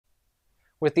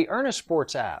With the Ernest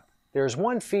Sports app, there is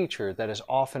one feature that is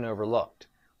often overlooked,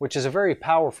 which is a very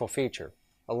powerful feature.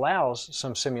 Allows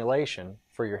some simulation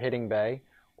for your hitting bay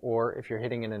or if you're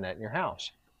hitting in a net in your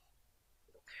house.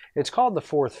 It's called the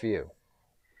fourth view.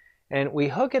 And we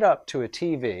hook it up to a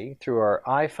TV through our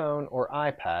iPhone or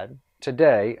iPad.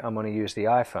 Today, I'm going to use the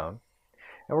iPhone.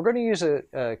 And we're going to use a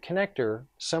connector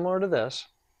similar to this,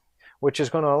 which is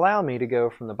going to allow me to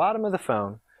go from the bottom of the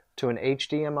phone to an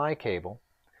HDMI cable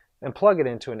and plug it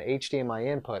into an HDMI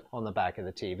input on the back of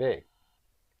the TV.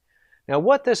 Now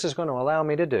what this is going to allow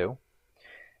me to do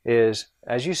is,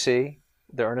 as you see,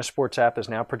 the Ernest Sports app is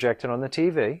now projected on the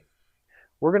TV.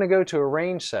 We're going to go to a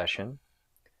range session,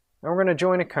 and we're going to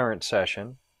join a current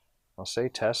session. I'll say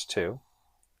test 2.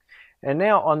 And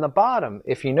now on the bottom,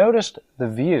 if you noticed the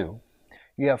view,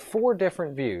 you have 4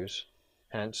 different views,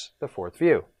 hence the fourth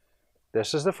view.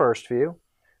 This is the first view,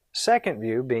 second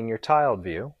view being your tiled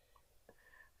view,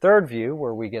 third view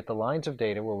where we get the lines of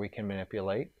data where we can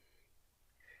manipulate,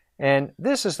 and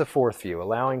this is the fourth view,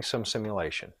 allowing some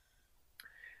simulation.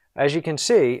 As you can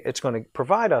see, it's going to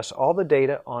provide us all the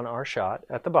data on our shot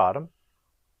at the bottom,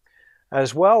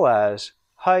 as well as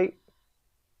height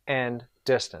and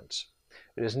distance.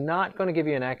 It is not going to give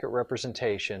you an accurate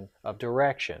representation of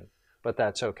direction, but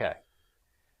that's okay.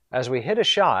 As we hit a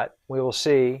shot, we will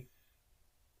see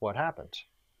what happens.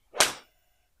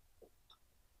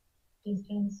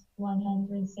 Distance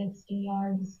 160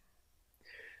 yards.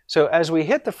 So as we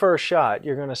hit the first shot,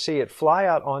 you're going to see it fly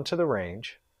out onto the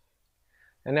range.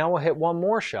 And now we'll hit one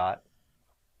more shot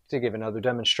to give another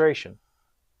demonstration.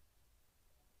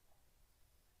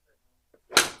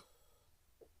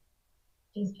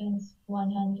 Distance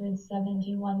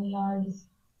 171 yards.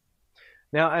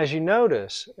 Now as you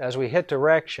notice, as we hit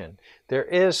direction, there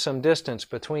is some distance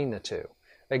between the two.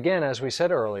 Again, as we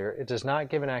said earlier, it does not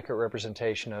give an accurate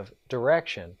representation of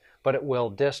direction, but it will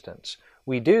distance.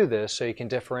 We do this so you can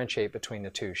differentiate between the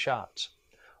two shots.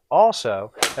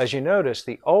 Also, as you notice,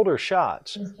 the older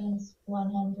shots Distance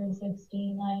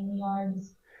 169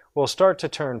 yards. will start to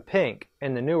turn pink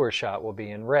and the newer shot will be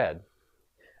in red.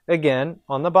 Again,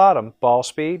 on the bottom, ball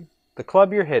speed, the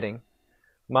club you're hitting,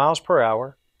 miles per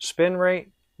hour, spin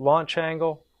rate, launch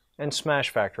angle, and smash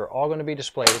factor are all going to be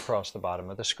displayed across the bottom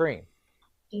of the screen.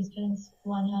 Distance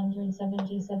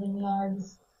 177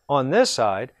 yards. On this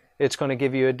side, it's going to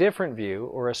give you a different view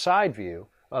or a side view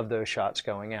of those shots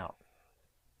going out.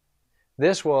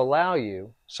 This will allow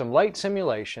you some light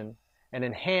simulation and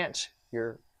enhance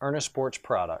your Ernest Sports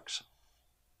products.